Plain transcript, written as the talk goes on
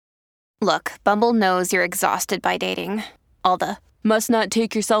Look, Bumble knows you're exhausted by dating. All the must not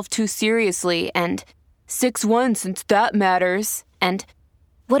take yourself too seriously and 6'1" since that matters. And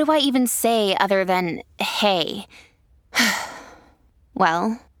what do I even say other than hey?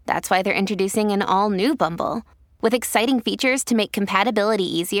 Well, that's why they're introducing an all-new Bumble with exciting features to make compatibility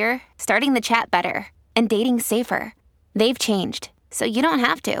easier, starting the chat better, and dating safer. They've changed, so you don't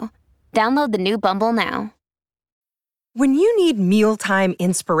have to. Download the new Bumble now. When you need mealtime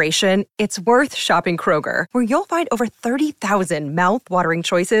inspiration, it's worth shopping Kroger, where you'll find over 30,000 mouth-watering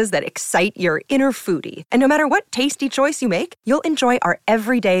choices that excite your inner foodie. And no matter what tasty choice you make, you'll enjoy our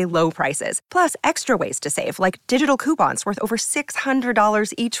everyday low prices, plus extra ways to save, like digital coupons worth over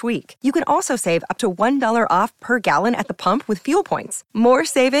 $600 each week. You can also save up to $1 off per gallon at the pump with fuel points. More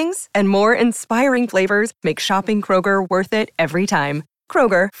savings and more inspiring flavors make shopping Kroger worth it every time.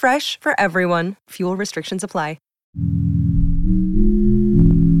 Kroger, fresh for everyone. Fuel restrictions apply.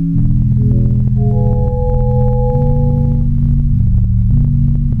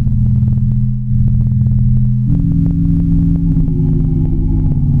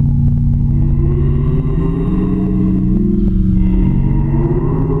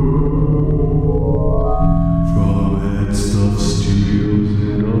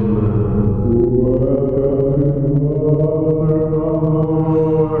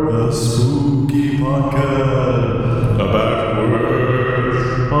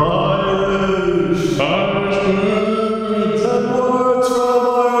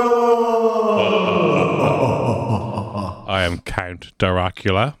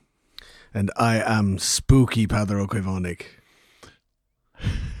 Dracula. And I am Spooky Padre Quivonic.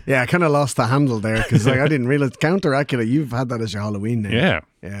 Yeah, I kind of lost the handle there because I didn't realize Count Dracula, you've had that as your Halloween name.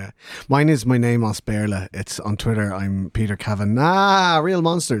 Yeah. Mine is my name Osberla. It's on Twitter. I'm Peter Cavan. Real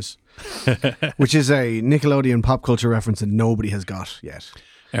Monsters. Which is a Nickelodeon pop culture reference that nobody has got yet.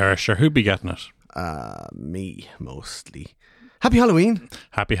 Sure, who'd be getting it? Me, mostly. Happy Halloween.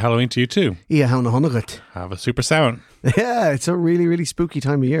 Happy Halloween to you too. Yeah, how na Have a super sound. Yeah, it's a really, really spooky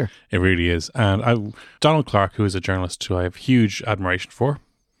time of year. It really is. And Donald Clark, who is a journalist who I have huge admiration for.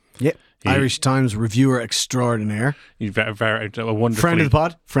 Yeah. Irish Times reviewer extraordinaire. He's a wonderfully... Friend of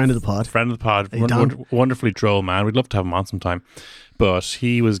the pod. Wonderfully droll man. We'd love to have him on sometime. But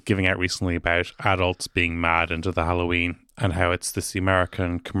he was giving out recently about adults being mad into the Halloween and how it's this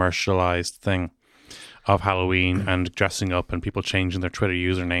American commercialized thing of Halloween and dressing up and people changing their Twitter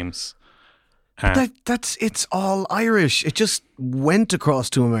usernames. It's all Irish. It just went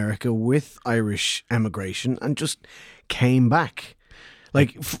across to America with Irish emigration and just came back.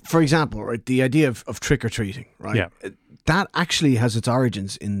 Like, for example, right, the idea of trick-or-treating, right? Yeah. That actually has its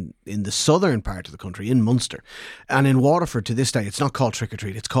origins in the southern part of the country, in Munster. And in Waterford to this day, it's not called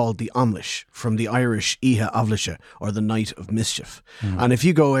trick-or-treat, it's called the Omlish, from the Irish Iha Avlisha, or the Night of Mischief. And if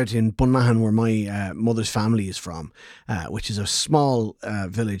you go out in Bunmahan, where my mother's family is from, which is a small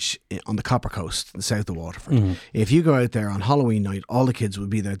village on the Copper Coast, the south of Waterford, if you go out there on Halloween night, all the kids will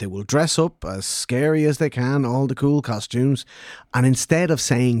be there. They will dress up as scary as they can, all the cool costumes, and instead of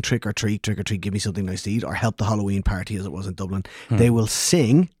saying trick-or-treat, give me something nice to eat, or help the Halloween party as it was in Dublin, they will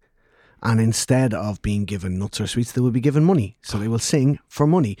sing, and instead of being given nuts or sweets, they will be given money. So they will sing for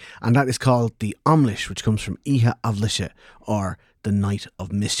money, and that is called the Omlish, which comes from Iha Avlisha, or the Night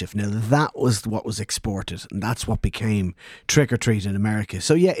of Mischief. Now that was what was exported, and that's what became trick or treat in America.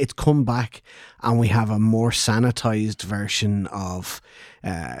 So yeah, it's come back, and we have a more sanitized version of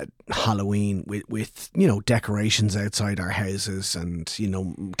Halloween with decorations outside our houses and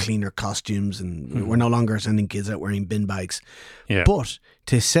cleaner costumes, and we're no longer sending kids out wearing bin bags. Yeah. But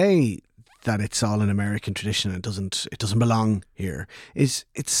to say that it's all an American tradition and it doesn't belong here it's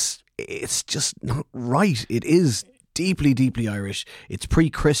just not right. It is deeply, deeply Irish. It's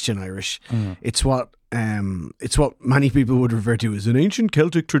pre-Christian Irish. It's what many people would refer to as an ancient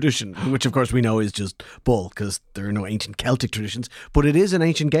Celtic tradition, which of course we know is just bull because there are no ancient Celtic traditions, but it is an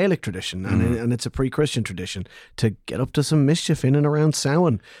ancient Gaelic tradition, and it's a pre-Christian tradition to get up to some mischief in and around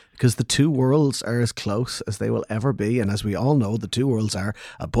Samhain, because the two worlds are as close as they will ever be, and as we all know, the two worlds are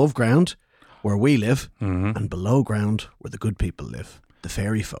above ground, where we live, and below ground, where the good people live. The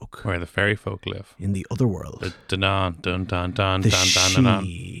fairy folk. Where the fairy folk live. In the other world. The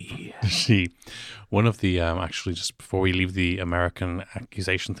she. One of the, actually, just before we leave the American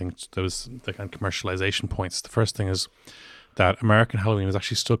accusation thing, those the kind of commercialization points. The first thing is that American Halloween is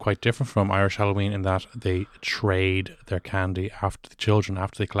actually still quite different from Irish Halloween in that they trade their candy after the children,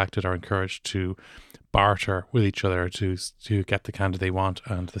 after they collect it, are encouraged to barter with each other to get the candy they want.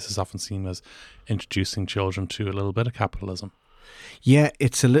 And this is often seen as introducing children to a little bit of capitalism. Yeah,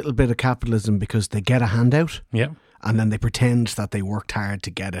 it's a little bit of capitalism because they get a handout. Yeah. and then they pretend that they worked hard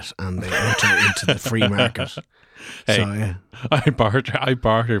to get it, and they enter into the free market. Hey, So yeah, I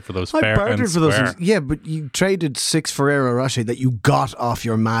bartered for those I fair bartered and for those square. things. Yeah, but you traded 6 Ferrero Rocher that you got off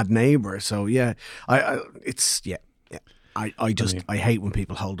your mad neighbour. So yeah, I hate when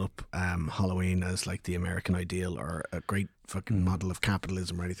people hold up Halloween as like the American ideal or a great fucking model of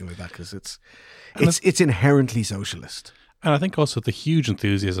capitalism or anything like that, because it's inherently socialist. And I think also the huge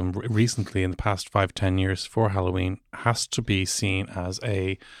enthusiasm recently in the past 5-10 years for Halloween has to be seen as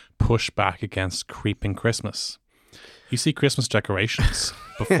a pushback against creeping Christmas. You see Christmas decorations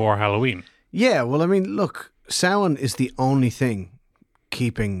before Halloween. Yeah, well, I mean, look, Samhain is the only thing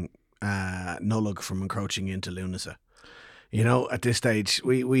keeping Nullag from encroaching into Lunasa. You know, at this stage,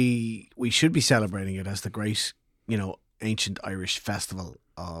 we should be celebrating it as the great, you know, ancient Irish festival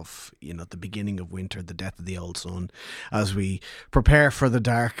of, you know, the beginning of winter, the death of the old sun, as we prepare for the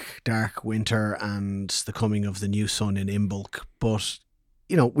dark winter and the coming of the new sun in Imbolc. But,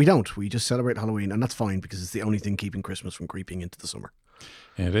 you know, we don't. We just celebrate Halloween, and that's fine because it's the only thing keeping Christmas from creeping into the summer.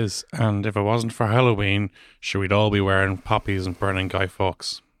 It is. And if it wasn't for Halloween, sure, we'd all be wearing poppies and burning Guy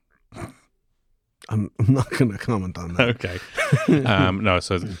Fawkes. I'm not going to comment on that. Okay. No,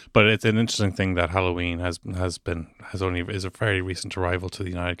 so but it's an interesting thing that Halloween is a very recent arrival to the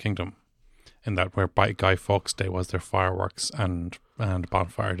United Kingdom, in that where Guy Fawkes Day was their fireworks and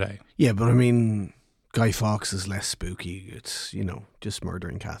bonfire day. Yeah, but I mean, Guy Fawkes is less spooky. It's, you know, just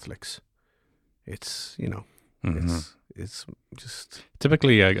murdering Catholics. It's, you know, it's just...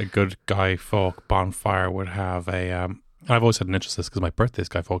 Typically a good Guy Fawkes bonfire would have I've always had an interest in this because my birthday is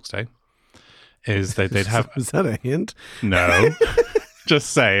Guy Fawkes Day, is that they'd have... Is that a hint? No.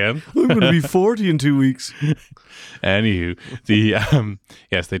 Just saying. I'm going to be 40 in 2 weeks. Anywho,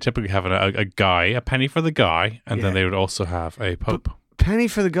 yes, they typically have a guy, a penny for the guy, and then they would also have a pope. Penny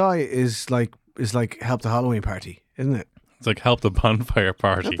for the guy is like help the Halloween party, isn't it? It's like help the bonfire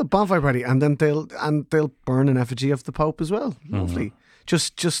party. Help the bonfire party, and then they'll burn an effigy of the Pope as well. Lovely,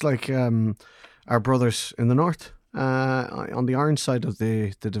 just like our brothers in the north, on the orange side of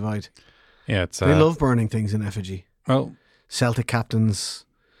the divide. Yeah, they love burning things in effigy. Well, Celtic captains,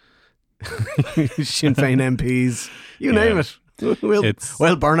 Sinn Féin MPs, you name it.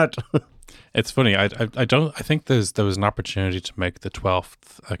 We'll burn it. It's funny. I think there was an opportunity to make the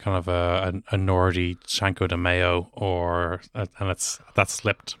 12th a kind of a Nordy Cinco de Mayo, and that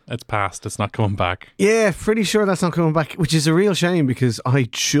slipped. It's passed. It's not coming back. Yeah, pretty sure that's not coming back, which is a real shame because I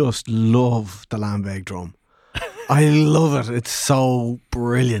just love the Lambeg drum. I love it. It's so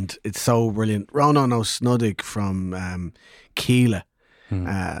brilliant. Ronan O'Snuddig from Keela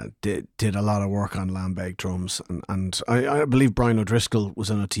did a lot of work on Lambeg drums, and I believe Brian O'Driscoll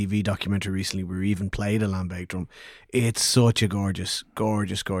was on a TV documentary recently where he even played a Lambeg drum. It's such a gorgeous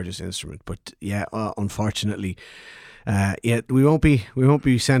instrument. But yeah, unfortunately, we won't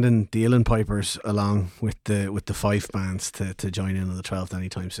be sending the Uilleann Pipers along with the fife bands to join in on the 12th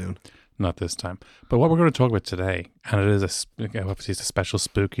anytime soon. Not this time. But what we're going to talk about today, and it is obviously it's a special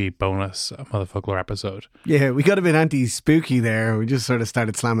spooky bonus Motherfuckler episode. Yeah, we got a bit anti-spooky there. We just sort of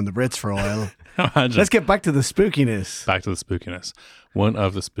started slamming the Brits for a while. Let's get back to the spookiness. One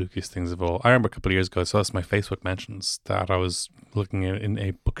of the spookiest things of all. I remember a couple of years ago, so that's my Facebook mentions, that I was looking in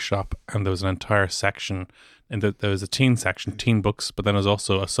a bookshop and there was an entire section, and there was a teen section, teen books, but then there's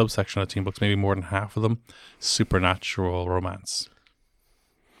also a subsection of teen books, maybe more than half of them, supernatural romance.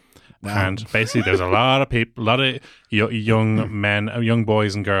 Wow. And basically there's a lot of people, a lot of young men, young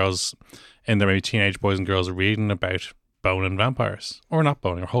boys and girls in there, maybe teenage boys and girls, reading about boning vampires, or not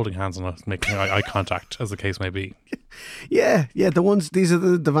boning, or holding hands and making eye contact, as the case may be. Yeah, these are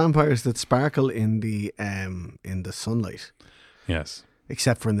the vampires that sparkle in the sunlight. Yes.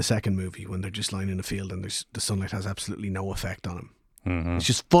 Except for in the second movie when they're just lying in a field and the sunlight has absolutely no effect on them. Mm-hmm. It's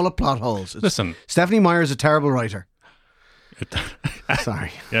just full of plot holes. Listen, Stephanie Meyer is a terrible writer.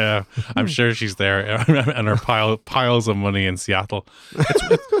 Sorry. Yeah, I'm sure she's there and her piles of money in Seattle.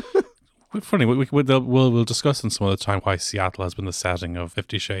 It's funny. We'll discuss in some other time why Seattle has been the setting of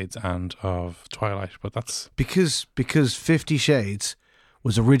 50 Shades and of Twilight, but that's because 50 Shades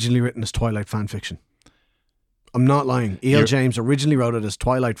was originally written as Twilight fan fiction. I'm not lying. E.L. James originally wrote it as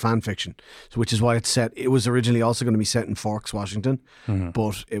Twilight fan fiction, which is why it was originally also going to be set in Forks, Washington,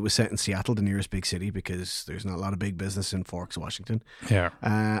 but it was set in Seattle, the nearest big city, because there's not a lot of big business in Forks, Washington. Yeah.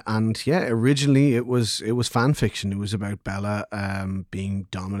 Originally it was fan fiction. It was about Bella being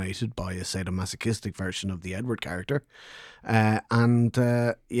dominated by a sadomasochistic version of the Edward character.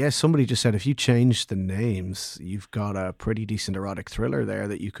 Somebody just said if you change the names, you've got a pretty decent erotic thriller there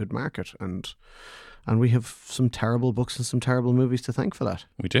that you could market, and And we have some terrible books and some terrible movies to thank for that.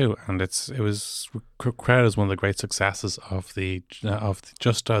 We do, and it was credited as one of the great successes of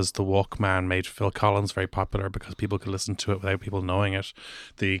just as the Walkman made Phil Collins very popular because people could listen to it without people knowing it.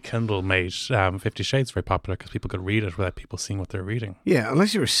 The Kindle made 50 Shades very popular because people could read it without people seeing what they're reading. Yeah,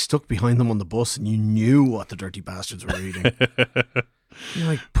 unless you were stuck behind them on the bus and you knew what the dirty bastards were reading. You're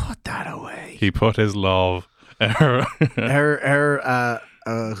like, put that away. He put his love.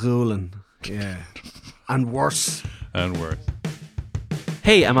 Ruling. Yeah. And worse.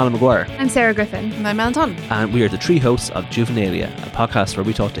 Hey, I'm Alan McGuire. I'm Sarah Griffin. And I'm Alan Ton. And we are the three hosts of Juvenalia, a podcast where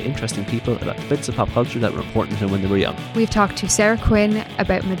we talk to interesting people about the bits of pop culture that were important to them when they were young. We've talked to Sarah Quinn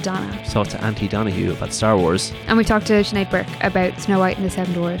about Madonna. We talked to Auntie Donahue about Star Wars. And we talked to Sinead Burke about Snow White and the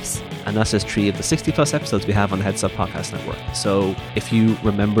Seven Dwarfs. And that's just 3 of the 60 plus episodes we have on the Heads Up Podcast Network. So if you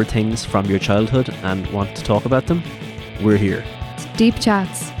remember things from your childhood and want to talk about them, we're here. Deep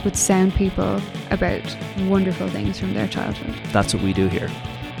chats with sound people about wonderful things from their childhood. That's what we do here.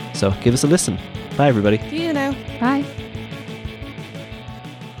 So give us a listen. Bye, everybody. See you now. Bye.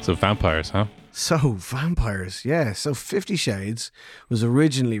 So vampires, huh? So vampires, yeah. So 50 Shades was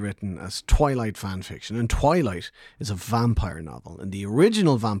originally written as Twilight fan fiction, and Twilight is a vampire novel. And the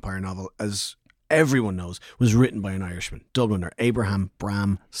original vampire novel, as everyone knows, was written by an Irishman, Dubliner, Abraham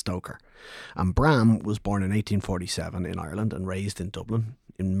Bram Stoker. And Bram was born in 1847 in Ireland and raised in Dublin,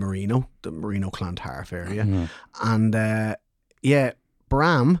 in Marino, the Marino-Clontarf area. Mm. And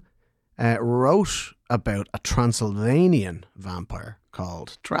Bram wrote about a Transylvanian vampire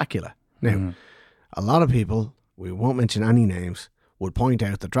called Dracula. Now, a lot of people, we won't mention any names, would point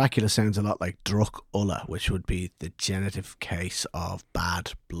out that Dracula sounds a lot like Druc Ulla, which would be the genitive case of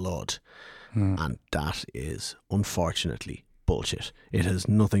bad blood. And that is, unfortunately, bullshit. It has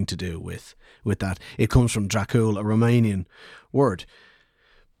nothing to do with that. It comes from Dracul, a Romanian word.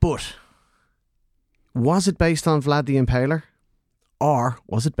 But was it based on Vlad the Impaler? Or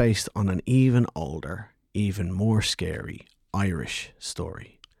was it based on an even older, even more scary Irish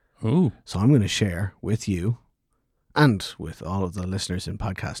story? Ooh. So I'm going to share with you and with all of the listeners in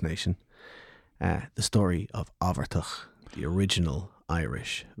Podcast Nation the story of Abertuch, the original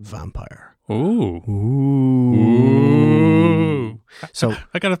Irish vampire. Ooh. Ooh. So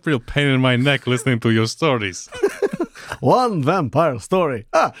I got a real pain in my neck listening to your stories. One vampire story.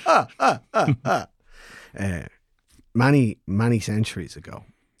 Many centuries ago,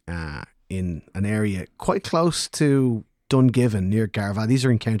 in an area quite close to Dungiven near Garva. These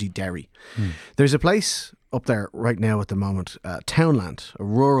are in County Derry. There's a place up there right now at the moment, townland, a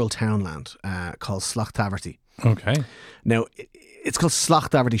rural townland called Slaghtaverty. Okay. Now, it's called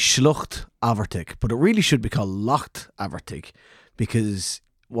Slaghtaverty, Schlucht Avertig, but it really should be called Locht Avertig because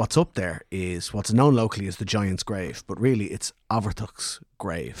what's up there is what's known locally as the Giant's Grave, but really it's Avertuch's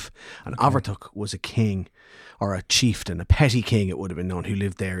grave. And Avertuch was a king, or a chieftain, a petty king it would have been known, who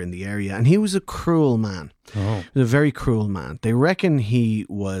lived there in the area. And he was a cruel man. Oh. He was a very cruel man. They reckon he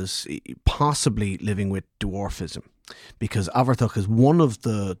was possibly living with dwarfism, because Avertuch is one of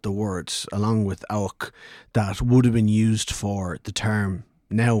the words, along with Auk, that would have been used for the term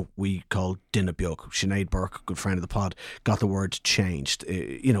now we call Dinnabiog. Sinead Burke, good friend of the pod, got the word changed.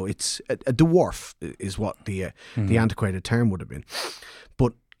 It's a dwarf is what the antiquated term would have been.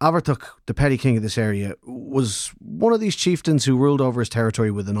 But Avertuch, the petty king of this area, was one of these chieftains who ruled over his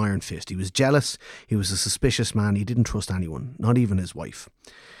territory with an iron fist. He was jealous. He was a suspicious man. He didn't trust anyone, not even his wife.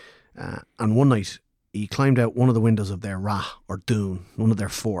 And one night, he climbed out one of the windows of their Rah, or Dún, one of their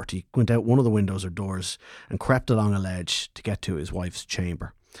fort. He went out one of the windows or doors and crept along a ledge to get to his wife's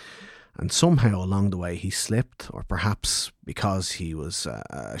chamber. And somehow along the way he slipped, or perhaps because he was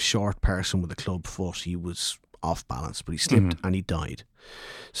a short person with a club foot, he was off balance, but he slipped and he died.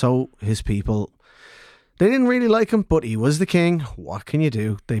 So his people, they didn't really like him, but he was the king. What can you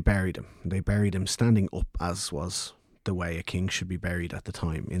do? They buried him. They buried him standing up, as was the way a king should be buried at the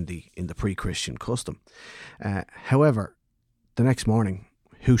time in the pre-Christian custom. However, the next morning,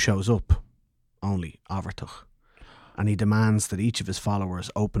 who shows up? Only Avertuch. And he demands that each of his followers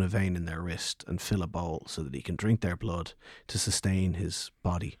open a vein in their wrist and fill a bowl so that he can drink their blood to sustain his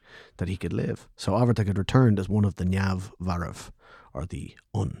body, that he could live. So Avertuch had returned as one of the Nyav Varav, or the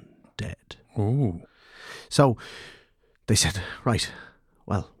undead. Ooh. So they said, right,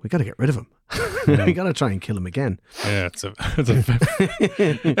 well, we got to get rid of him. We got to try and kill him again. Yeah,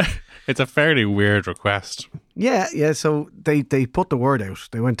 it's a fairly weird request. Yeah. So they put the word out.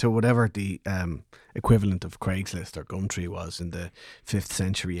 They went to whatever the equivalent of Craigslist or Gumtree was in the 5th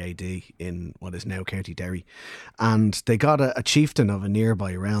century AD in what is now County Derry. And they got a chieftain of a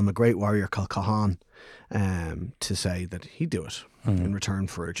nearby realm, a great warrior called Cahan, to say that he'd do it in return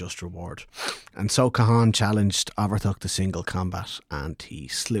for a just reward. And so Cahan challenged Avartuch to single combat and he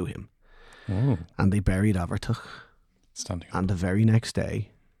slew him. Oh. And they buried Avartuch. Standing up. And the very next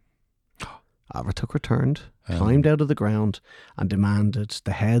day, Avartuch returned, climbed out of the ground and demanded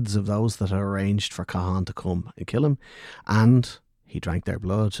the heads of those that had arranged for Cahan to come and kill him. And he drank their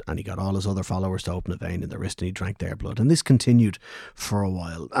blood, and he got all his other followers to open a vein in their wrist and he drank their blood. And this continued for a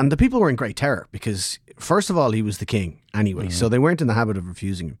while. And the people were in great terror because, first of all, he was the king anyway, so they weren't in the habit of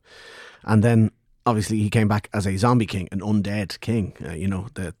refusing him. And then, obviously, he came back as a zombie king, an undead king,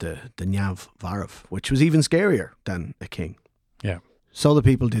 the Nyav Varav, which was even scarier than a king. Yeah. So the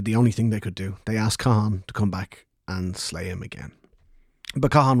people did the only thing they could do. They asked Cahan to come back and slay him again.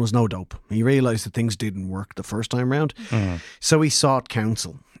 But Cahan was no dope. He realised that things didn't work the first time round. So he sought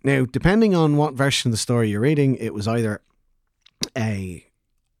counsel. Now, depending on what version of the story you're reading, it was either a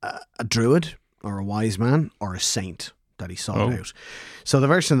druid or a wise man or a saint that he sought out. So the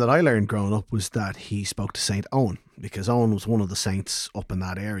version that I learned growing up was that he spoke to Saint Owen, because Owen was one of the saints up in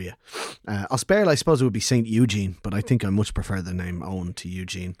that area. Osberl, I suppose it would be Saint Eugene, but I think I much prefer the name Owen to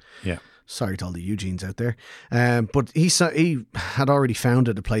Eugene. Yeah. Sorry to all the Eugenes out there. But he had already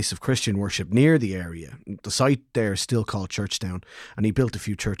founded a place of Christian worship near the area. The site there is still called Churchtown, and he built a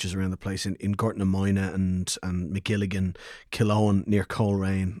few churches around the place in Gortnamoyna and McGilligan, Killowen near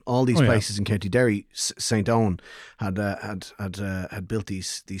Coleraine. All these places in County Derry, St. Owen had built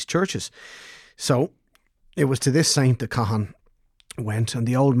these churches. So it was to this saint that Cahan went, and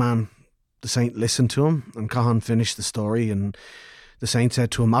the old man, the saint, listened to him, and Cahan finished the story, and the saint said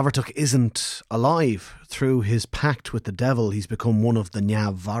to him, Avartuch isn't alive. Through his pact with the devil, he's become one of the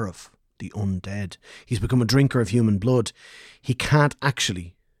Nyav Varav, the undead. He's become a drinker of human blood. He can't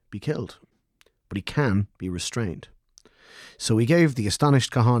actually be killed, but he can be restrained. So he gave the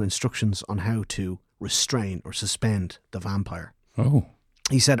astonished Cahan instructions on how to restrain or suspend the vampire. Oh.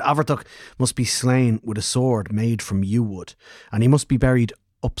 He said Avartuch must be slain with a sword made from yew wood, and he must be buried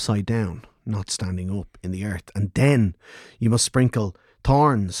upside down, not standing up in the earth. And then you must sprinkle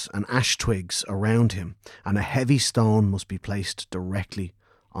thorns and ash twigs around him, and a heavy stone must be placed directly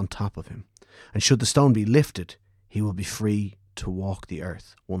on top of him. And should the stone be lifted, he will be free to walk the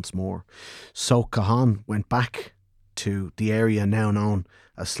earth once more. So Cahan went back to the area now known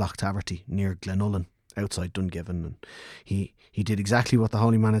as Slachtaverty near Glenullen, outside Dungiven, and he did exactly what the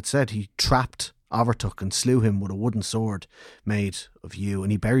holy man had said. He trapped Avartuch and slew him with a wooden sword made of yew,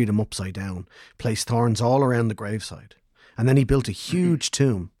 and he buried him upside down, placed thorns all around the graveside, and then he built a huge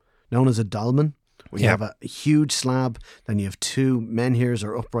tomb known as a dolmen, where you have a huge slab, then you have two menhirs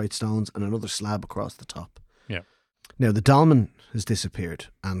or upright stones and another slab across the top. Yeah. Now the dolmen has disappeared,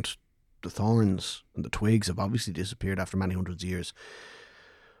 and the thorns and the twigs have obviously disappeared after many hundreds of years,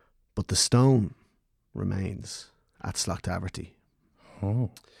 but the stone remains at Slachtaverty.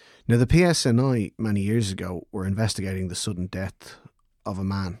 Oh. Now, the PSNI many years ago were investigating the sudden death of a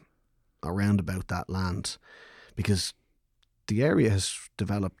man around about that land, because the area has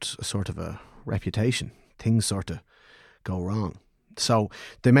developed a sort of a reputation. Things sort of go wrong. So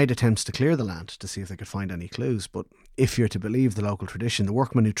they made attempts to clear the land to see if they could find any clues. But if you're to believe the local tradition, the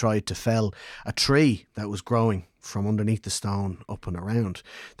workmen who tried to fell a tree that was growing from underneath the stone up and around,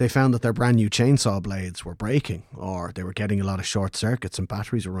 they found that their brand new chainsaw blades were breaking, or they were getting a lot of short circuits and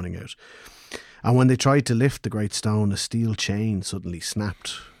batteries were running out. And when they tried to lift the great stone, a steel chain suddenly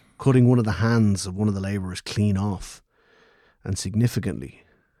snapped, cutting one of the hands of one of the labourers clean off, and significantly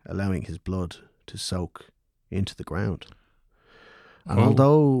allowing his blood to soak into the ground. And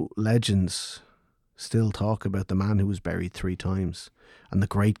although legends still talk about the man who was buried 3 times and the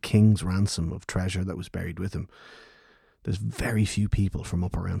great king's ransom of treasure that was buried with him, there's very few people from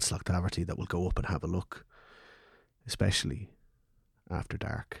up around Slachtaverty that will go up and have a look, especially after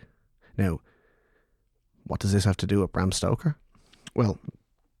dark. Now, what does this have to do with Bram Stoker? Well,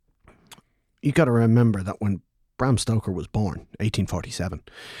 you got to remember that when Bram Stoker was born, 1847,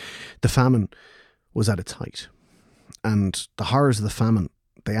 the famine was at its height. And the horrors of the famine,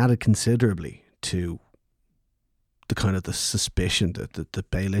 they added considerably to the kind of the suspicion, the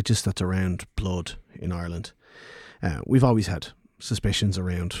bailage that's around blood in Ireland. We've always had suspicions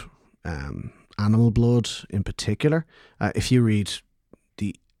around animal blood in particular. If you read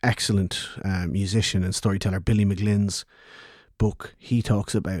the excellent musician and storyteller Billy McGlynn's book, he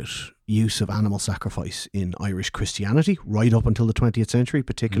talks about use of animal sacrifice in Irish Christianity right up until the 20th century,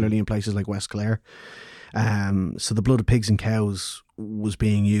 particularly in places like West Clare. So the blood of pigs and cows was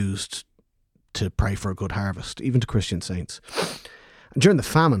being used to pray for a good harvest, even to Christian saints. And during the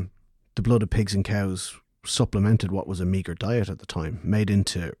famine, the blood of pigs and cows supplemented what was a meagre diet at the time, made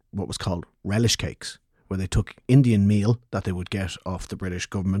into what was called relish cakes, where they took Indian meal that they would get off the British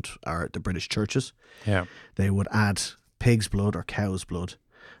government or the British churches. Yeah. They would add pig's blood or cow's blood,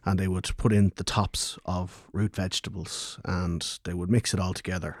 and they would put in the tops of root vegetables, and they would mix it all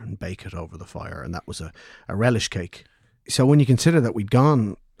together and bake it over the fire, and that was a relish cake. So when you consider that we'd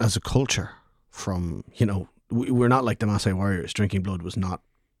gone as a culture from, we're not like the Maasai warriors, drinking blood was not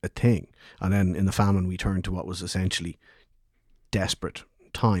a thing. And then in the famine, we turned to what was essentially desperate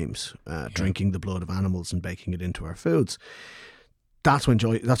times, drinking the blood of animals and baking it into our foods. That's when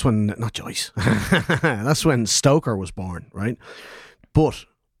that's when Stoker was born, right? But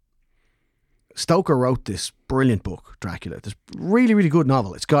Stoker wrote this brilliant book, Dracula, this really, really good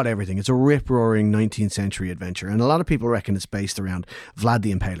novel. It's got everything. It's a rip-roaring 19th century adventure. And a lot of people reckon it's based around Vlad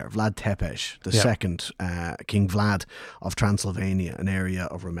the Impaler, Vlad Tepes, the second King Vlad of Transylvania, an area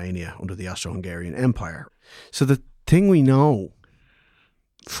of Romania under the Austro-Hungarian Empire. So the thing we know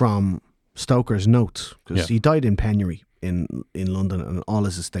from Stoker's notes, because he died in penury in London and all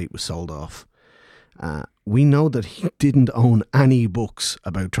his estate was sold off, we know that he didn't own any books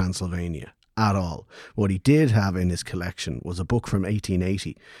about Transylvania at all. What he did have in his collection was a book from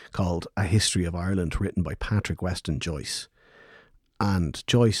 1880 called A History of Ireland, written by Patrick Weston Joyce. And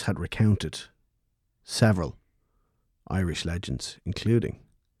Joyce had recounted several Irish legends, including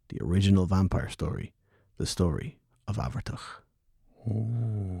the original vampire story, the story of Abertach.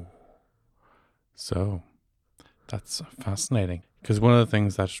 Ooh. So, that's fascinating. Because one of the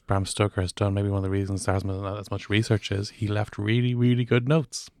things that Bram Stoker has done, maybe one of the reasons there hasn't been as much research, is he left really, really good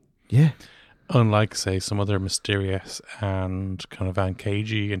notes. Yeah. Unlike, say, some other mysterious and kind of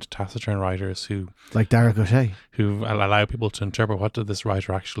cagey and taciturn writers who... Like Derek O'Shea. Who allow people to interpret what did this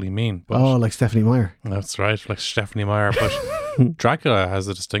writer actually mean. But, like Stephanie Meyer. That's right, like Stephanie Meyer. But Dracula has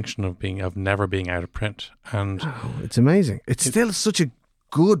the distinction of never being out of print. And it's amazing. It's still such a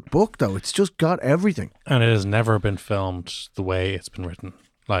good book, though. It's just got everything. And it has never been filmed the way it's been written.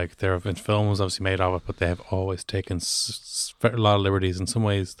 Like, there have been films obviously made of it, but they have always taken a lot of liberties. In some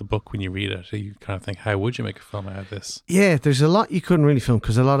ways, the book, when you read it, you kind of think, how would you make a film out of this? Yeah, there's a lot you couldn't really film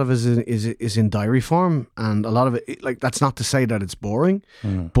because a lot of it is in diary form, and a lot of it, like, that's not to say that it's boring,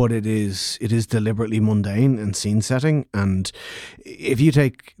 but it is deliberately mundane and scene setting. And if you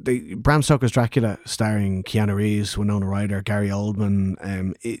take Bram Stoker's Dracula, starring Keanu Reeves, Winona Ryder, Gary Oldman,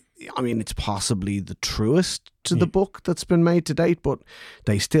 it's possibly the truest to the book that's been made to date, but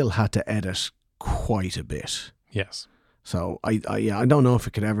they still had to edit quite a bit. Yes. So I don't know if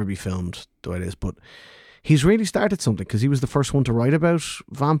it could ever be filmed the way it is, but he's really started something because he was the first one to write about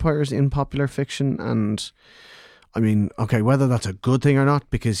vampires in popular fiction. And I mean, okay, whether that's a good thing or not,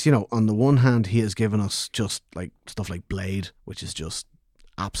 because, on the one hand, he has given us just like stuff like Blade, which is just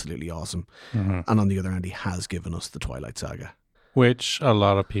absolutely awesome. Mm-hmm. And on the other hand, he has given us the Twilight Saga, which a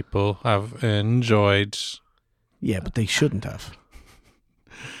lot of people have enjoyed. Yeah, but they shouldn't have.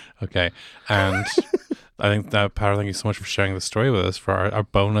 Okay. And I think that, Pat, thank you so much for sharing the story with us for our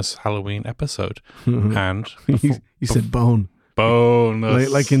bonus Halloween episode. And you said bone. Bonus.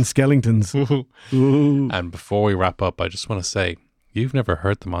 Like in Skellingtons. Ooh. And before we wrap up, I just want to say, you've never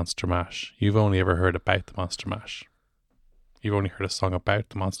heard the Monster Mash. You've only ever heard about the Monster Mash. You've only heard a song about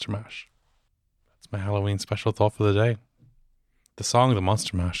the Monster Mash. That's my Halloween special thought for the day. The song The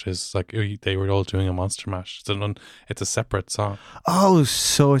Monster Mash is like they were all doing a Monster Mash. It's a separate song. Oh,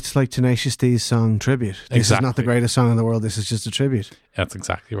 so it's like Tenacious D's song Tribute. This is not the greatest song in the world. This is just a tribute. That's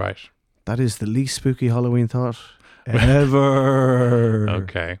exactly right. That is the least spooky Halloween thought ever.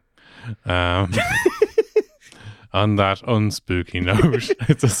 Okay. On that unspooky note,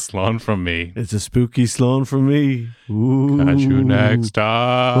 it's a slán from me. It's a spooky slán from me. Ooh. Catch you next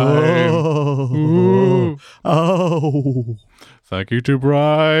time. Oh. Thank you to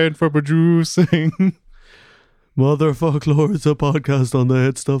Brian for producing Motherfucklore, a podcast on the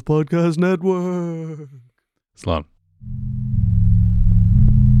Head Stuff Podcast Network. Slán.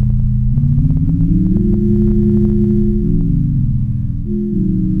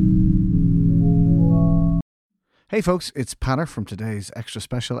 Hey folks, it's Patter from today's extra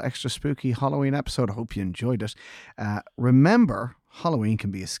special, extra spooky Halloween episode. I hope you enjoyed it. Remember, Halloween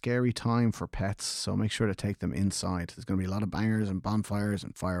can be a scary time for pets, so make sure to take them inside. There's going to be a lot of bangers and bonfires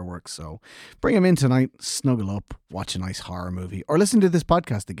and fireworks, so bring them in tonight, snuggle up, watch a nice horror movie, or listen to this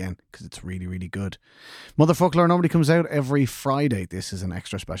podcast again, because it's really, really good. Mother Folklore normally comes out every Friday. This is an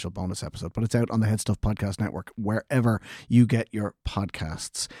extra special bonus episode, but it's out on the Head Stuff Podcast Network, wherever you get your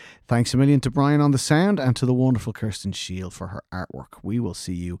podcasts. Thanks a million to Brian on the sound and to the wonderful Kirsten Shield for her artwork. We will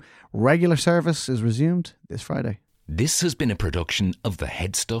see you. Regular service is resumed this Friday. This has been a production of the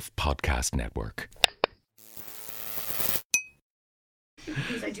Head Stuff Podcast Network. He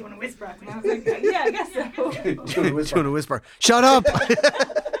was like, do you want to whisper? I was like, yeah, I guess so. Do you want to whisper? Shut up!